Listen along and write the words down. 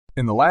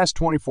In the last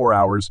 24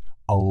 hours,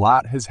 a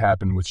lot has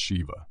happened with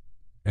Shiba,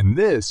 and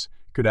this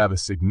could have a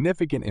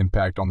significant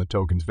impact on the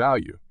token's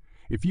value.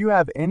 If you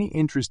have any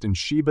interest in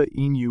Shiba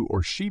Inu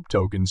or Shib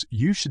tokens,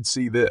 you should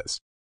see this.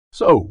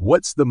 So,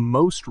 what's the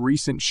most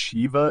recent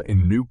Shiba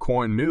Inu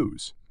Coin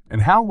news?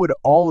 And how would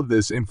all of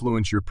this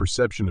influence your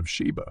perception of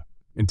Shiba?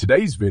 In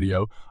today's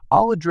video,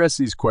 I'll address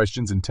these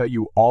questions and tell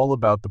you all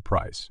about the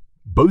price,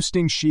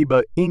 boosting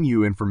Shiba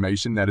Inu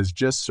information that has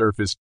just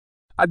surfaced.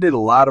 I did a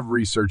lot of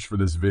research for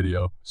this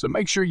video, so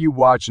make sure you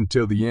watch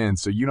until the end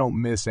so you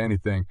don't miss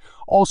anything.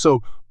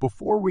 Also,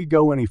 before we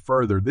go any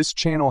further, this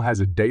channel has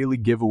a daily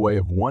giveaway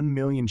of 1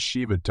 million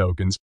Shiba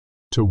tokens.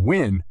 To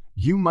win,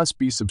 you must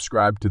be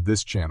subscribed to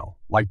this channel,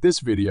 like this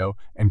video,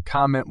 and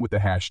comment with the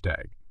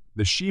hashtag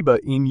the Shiba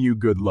Inu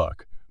good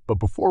luck. But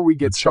before we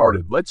get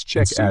started, let's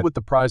check out what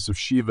the price of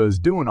Shiba is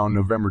doing on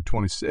November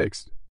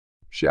 26th,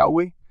 shall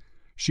we?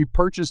 She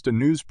purchased a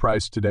news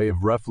price today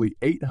of roughly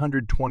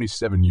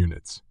 827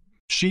 units.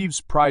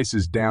 Shib's price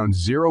is down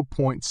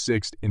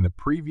 0.6 in the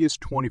previous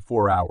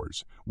 24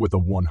 hours, with a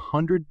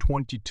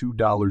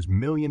 $122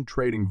 million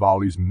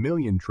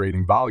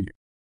trading volume.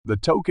 The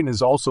token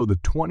is also the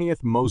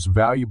 20th most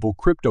valuable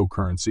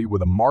cryptocurrency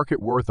with a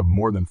market worth of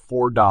more than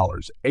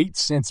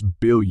 $4.08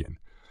 billion.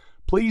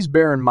 Please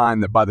bear in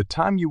mind that by the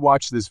time you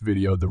watch this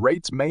video, the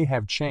rates may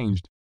have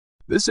changed.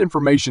 This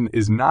information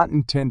is not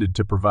intended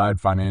to provide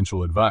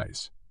financial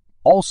advice.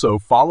 Also,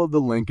 follow the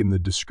link in the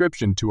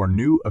description to our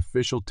new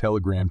official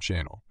Telegram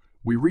channel.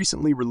 We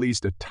recently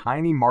released a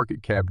tiny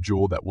market cap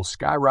jewel that will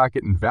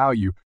skyrocket in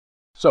value,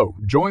 so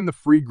join the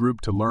free group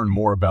to learn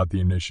more about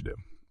the initiative.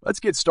 Let's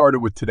get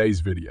started with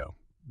today's video.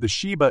 The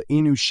Shiba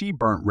Inu Shib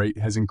burn rate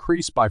has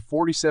increased by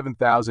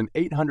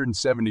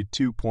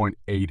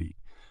 47,872.80,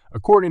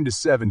 according to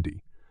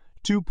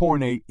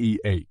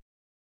 72.8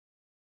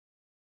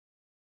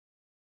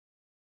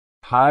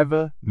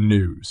 Hiva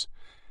News.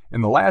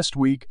 In the last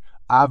week,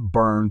 I've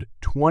burned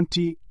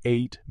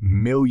 28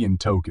 million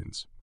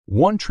tokens.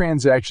 One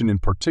transaction in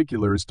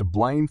particular is to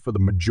blame for the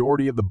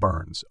majority of the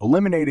burns,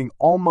 eliminating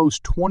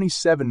almost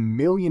 27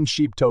 million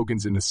Shib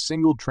tokens in a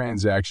single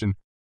transaction.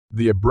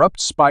 The abrupt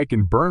spike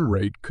in burn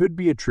rate could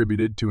be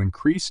attributed to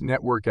increased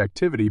network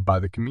activity by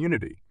the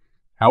community.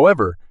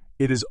 However,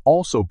 it is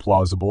also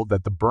plausible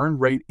that the burn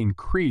rate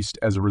increased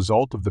as a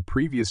result of the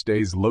previous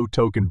day's low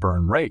token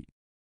burn rate,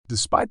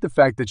 despite the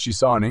fact that she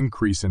saw an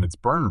increase in its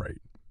burn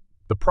rate.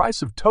 The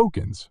price of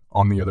tokens,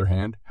 on the other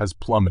hand, has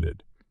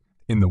plummeted.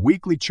 In the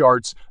weekly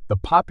charts, the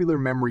popular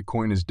memory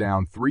coin is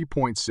down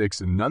 3.6,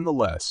 and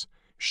nonetheless,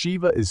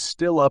 Shiba is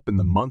still up in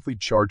the monthly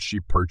charts she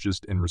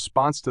purchased in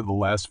response to the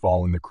last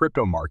fall in the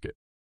crypto market.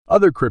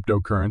 Other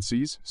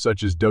cryptocurrencies,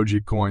 such as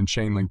Dogecoin,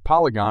 Chainlink,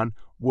 Polygon,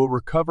 will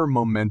recover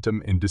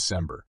momentum in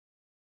December.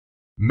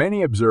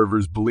 Many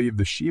observers believe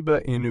the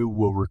Shiba Inu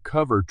will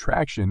recover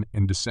traction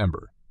in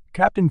December.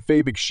 Captain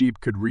Fabic Shib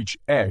could reach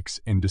X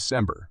in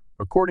December,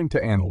 according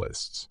to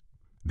analysts.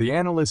 The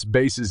analyst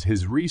bases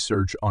his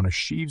research on a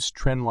Shib's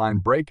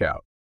trendline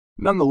breakout.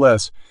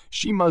 Nonetheless,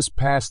 she must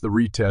pass the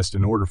retest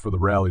in order for the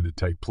rally to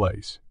take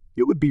place.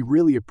 It would be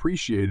really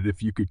appreciated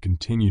if you could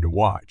continue to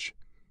watch.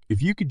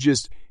 If you could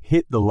just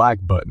hit the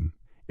like button,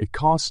 it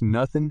costs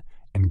nothing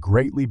and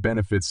greatly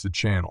benefits the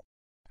channel.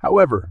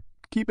 However,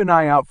 keep an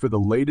eye out for the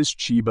latest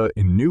Shiba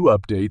Inu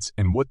updates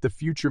and what the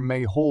future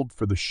may hold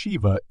for the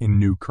Shiba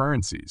Inu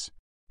currencies.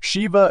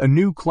 Shiba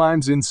Inu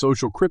climbs in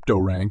social crypto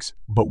ranks,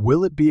 but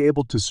will it be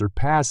able to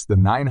surpass the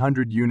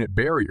 900-unit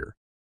barrier?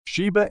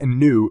 Shiba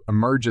Inu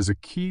emerge as a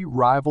key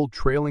rival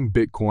trailing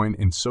Bitcoin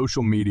in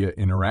social media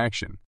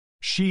interaction.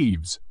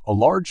 Shib's a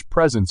large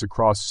presence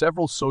across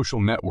several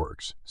social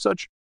networks,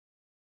 such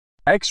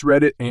as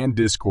Reddit and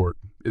Discord,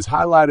 is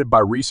highlighted by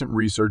recent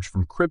research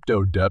from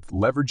Crypto Depth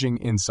leveraging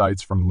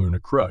insights from Luna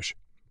Crush.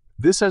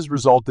 This has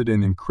resulted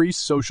in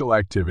increased social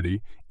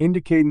activity,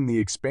 indicating the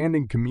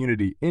expanding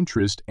community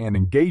interest and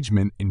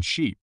engagement in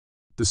Shib.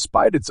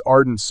 Despite its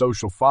ardent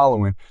social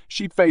following,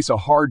 Shib faces a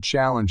hard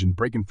challenge in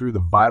breaking through the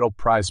vital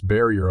price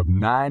barrier of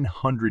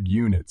 900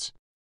 units.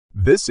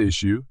 This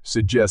issue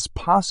suggests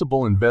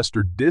possible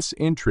investor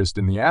disinterest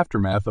in the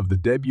aftermath of the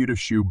debut of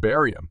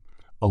Shibarium,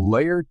 a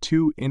Layer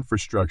 2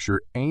 infrastructure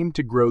aimed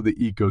to grow the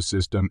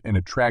ecosystem and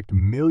attract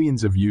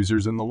millions of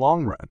users in the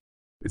long run.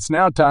 It's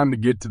now time to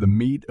get to the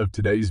meat of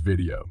today's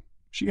video.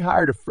 She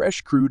hired a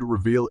fresh crew to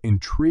reveal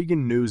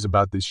intriguing news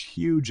about this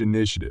huge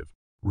initiative.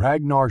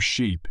 Ragnar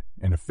Shib,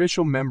 an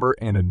official member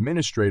and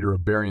administrator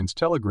of Barion's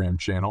Telegram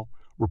channel,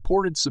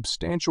 reported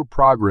substantial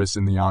progress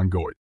in the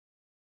ongoing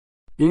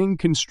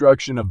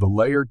construction of the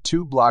Layer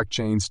 2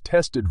 blockchain's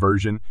tested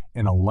version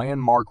in a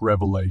landmark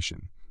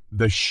revelation.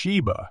 The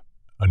Shiba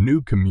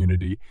Inu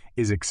community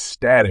is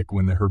ecstatic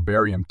when the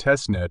Herbarium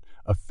testnet,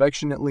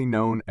 affectionately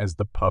known as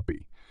the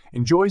puppy,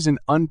 enjoys an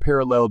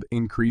unparalleled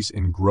increase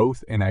in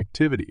growth and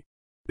activity.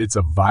 It's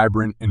a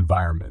vibrant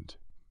environment.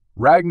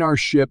 Ragnar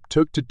Shib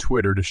took to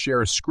Twitter to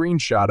share a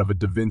screenshot of a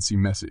DaVinci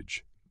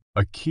message.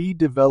 A key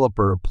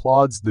developer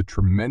applauds the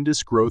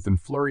tremendous growth and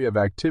flurry of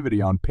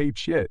activity on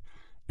PageShit,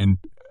 and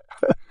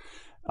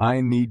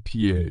I need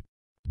Piet.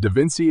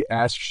 DaVinci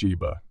asked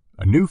Shiba,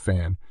 A new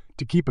fan,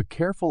 to keep a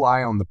careful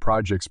eye on the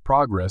project's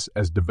progress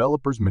as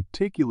developers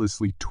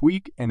meticulously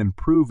tweak and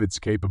improve its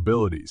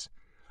capabilities.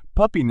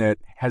 PuppyNet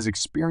has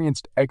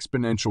experienced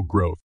exponential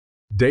growth.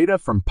 Data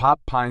from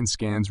PopPine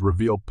scans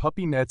reveal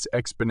PuppyNet's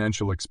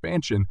exponential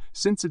expansion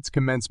since its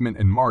commencement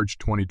in March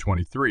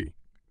 2023.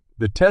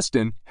 The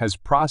testing has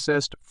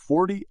processed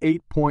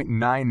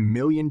 48.9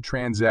 million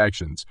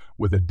transactions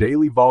with a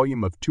daily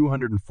volume of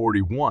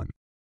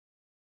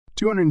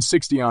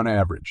 260 on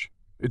average.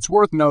 It's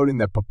worth noting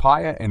that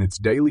Papaya and its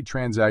daily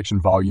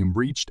transaction volume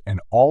reached an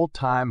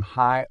all-time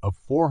high of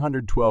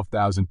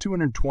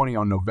 412,220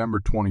 on November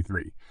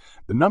 23.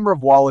 The number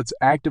of wallets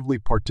actively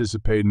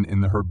participating in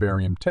the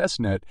Herbarium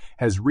testnet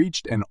has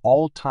reached an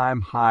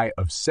all-time high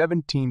of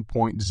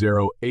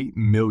 17.08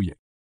 million.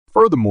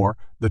 Furthermore,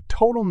 the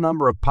total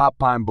number of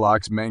PopPine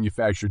blocks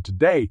manufactured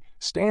today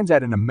stands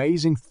at an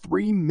amazing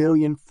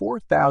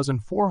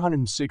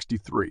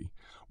 3,004,463.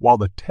 While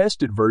the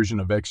tested version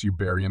of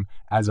Exubarium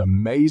has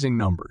amazing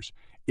numbers,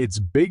 its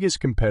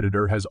biggest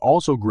competitor has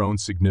also grown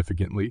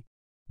significantly.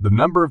 The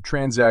number of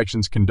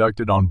transactions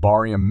conducted on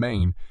Barium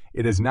Main,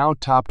 it has now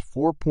topped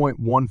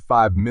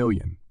 4.15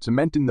 million,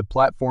 cementing the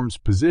platform's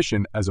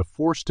position as a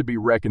force to be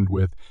reckoned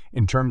with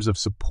in terms of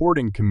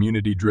supporting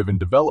community-driven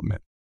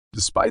development.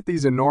 Despite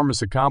these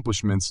enormous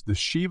accomplishments, the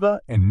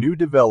Shiba and new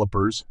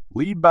developers,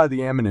 led by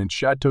the eminent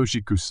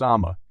Satoshi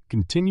Kusama,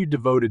 continue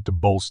devoted to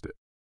bolster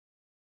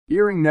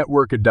earring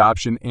network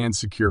adoption and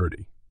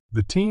security.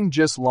 The team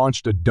just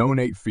launched a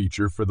donate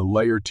feature for the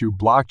Layer 2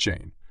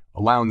 blockchain,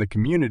 allowing the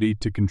community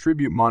to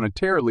contribute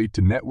monetarily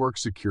to network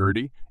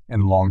security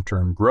and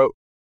long-term growth.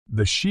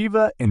 The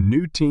Shiba and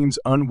new team's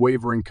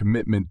unwavering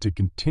commitment to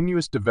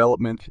continuous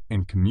development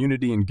and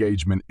community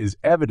engagement is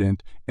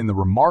evident in the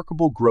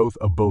remarkable growth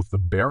of both the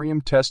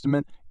Barium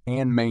Testament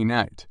and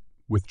Mainnet,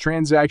 with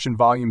transaction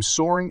volume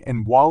soaring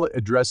and wallet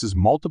addresses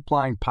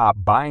multiplying. Pop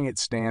buying it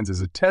stands as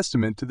a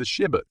testament to the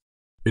Shiba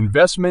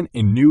investment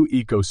in new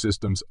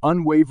ecosystems,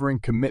 unwavering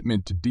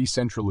commitment to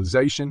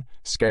decentralization,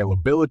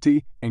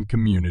 scalability, and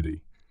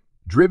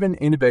community-driven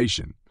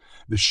innovation.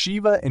 The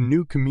Shiba and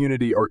new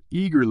community are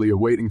eagerly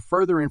awaiting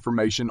further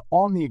information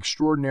on the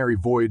extraordinary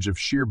voyage of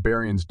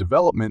Shibarium's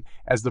development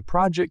as the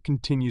project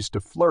continues to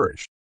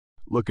flourish.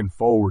 Looking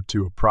forward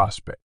to a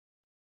prospect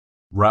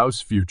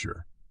Rouse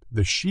future.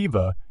 The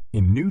Shiba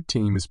and new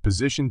team is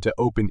positioned to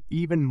open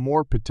even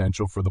more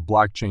potential for the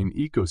blockchain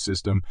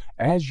ecosystem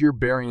as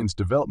Shibarium's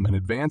development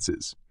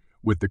advances.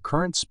 With the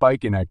current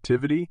spike in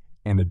activity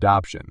and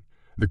adoption,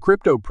 the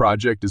crypto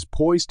project is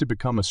poised to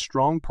become a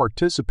strong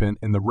participant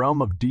in the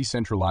realm of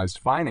decentralized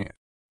finance.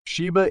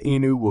 Shiba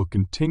Inu will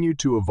continue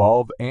to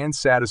evolve and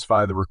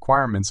satisfy the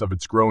requirements of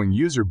its growing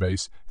user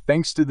base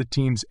thanks to the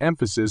team's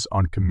emphasis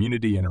on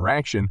community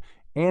interaction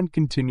and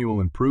continual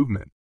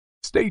improvement.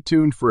 Stay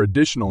tuned for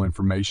additional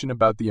information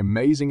about the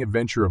amazing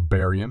adventure of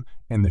Barium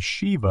and the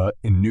Shiba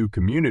in new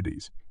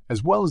communities,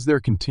 as well as their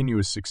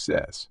continuous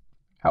success.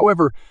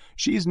 However,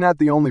 she's not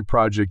the only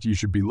project you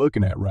should be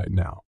looking at right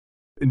now.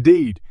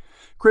 Indeed,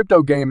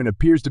 crypto gaming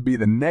appears to be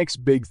the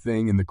next big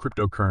thing in the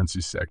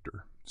cryptocurrency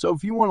sector. So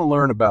if you want to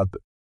learn about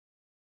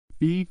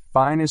the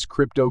finest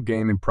crypto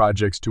gaming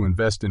projects to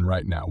invest in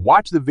right now,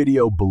 watch the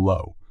video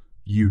below.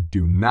 You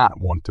do not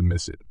want to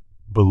miss it.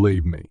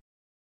 Believe me.